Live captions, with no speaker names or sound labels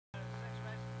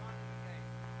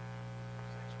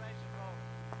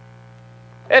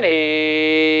And here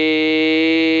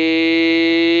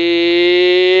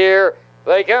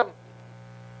they come.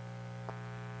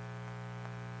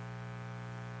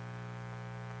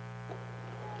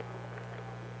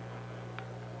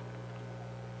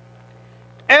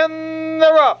 And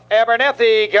they're off.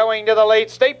 Abernethy going to the late.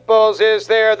 Staples is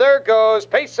there. There goes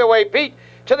PACEAWAY Pete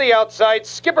to the outside.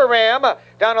 Skipper Ram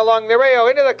down along the rail.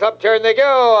 Into the club turn they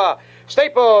go.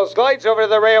 Staples glides over to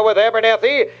the rail with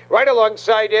Abernethy. Right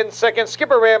alongside in second.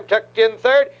 Skipper Ram tucked in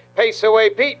third.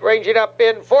 PACEAWAY Pete ranging up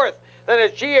in fourth. Then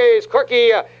it's GA's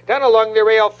Quirky down along the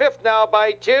rail. Fifth now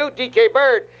by 2. DK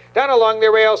Bird down along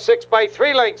the rail. 6 by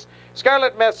 3 lengths.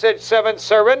 Scarlet Message 7.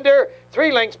 Surrender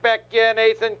 3 lengths back in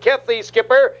 8th. And Kathy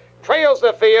Skipper trails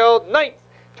the field 9th.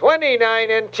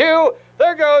 29 and 2.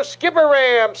 There goes Skipper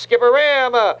Ram. Skipper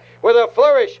Ram with a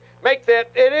flourish. Make that.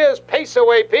 It is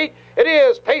PACEAWAY Pete. It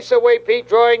is PACEAWAY Pete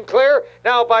drawing clear.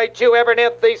 Now by 2.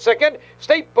 Abernethy second.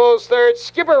 Staples third.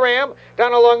 Skipper Ram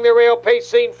down along the rail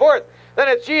pacing fourth. Then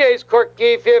it's GA's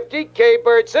Quirky 5th, DK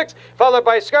Bird 6th, followed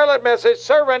by Scarlet Message,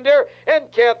 Surrender,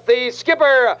 and Kathy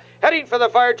Skipper. Heading for the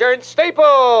far turn,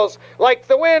 Staples, like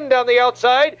the wind on the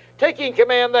outside, taking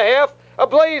command the half, a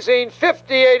blazing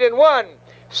 58 and 1.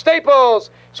 Staples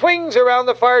swings around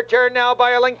the far turn now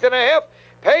by a length and a half.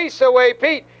 PACEAWAY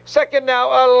Pete, second now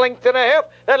a length and a half.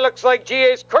 That looks like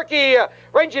GA's Quirky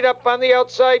ranging up on the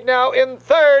outside now in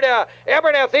third.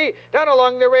 Abernethy down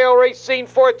along the rail racing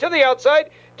fourth to the outside.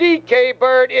 DK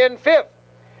Bird in fifth.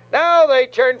 Now they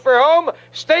turn for home.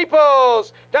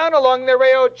 Staples down along the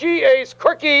rail. GA's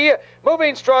Quirky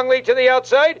moving strongly to the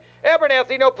outside.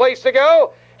 Abernethy no place to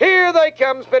go. Here they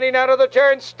come spinning out of the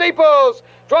turn. Staples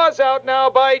draws out now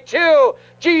by 2.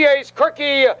 GA's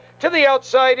Quirky to the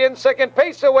outside in second.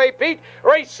 PACEAWAY Pete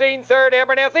racing third.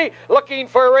 Abernethy looking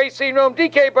for racing room.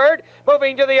 DK Bird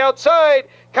moving to the outside.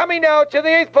 Coming now to the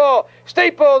 8th pole.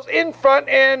 Staples in front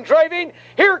and driving.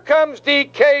 Here comes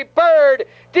DK Bird.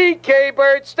 DK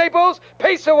Bird, Staples,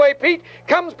 PACEAWAY Pete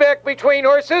comes back between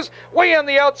horses. Way on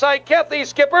the outside, Kathy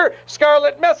Skipper,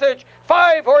 Scarlet Message.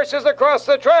 5 horses across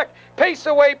the track.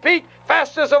 PACEAWAY Pete,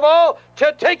 fastest of all,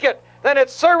 to take it. Then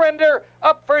it's Surrender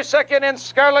up for second and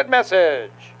Scarlet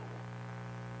Message.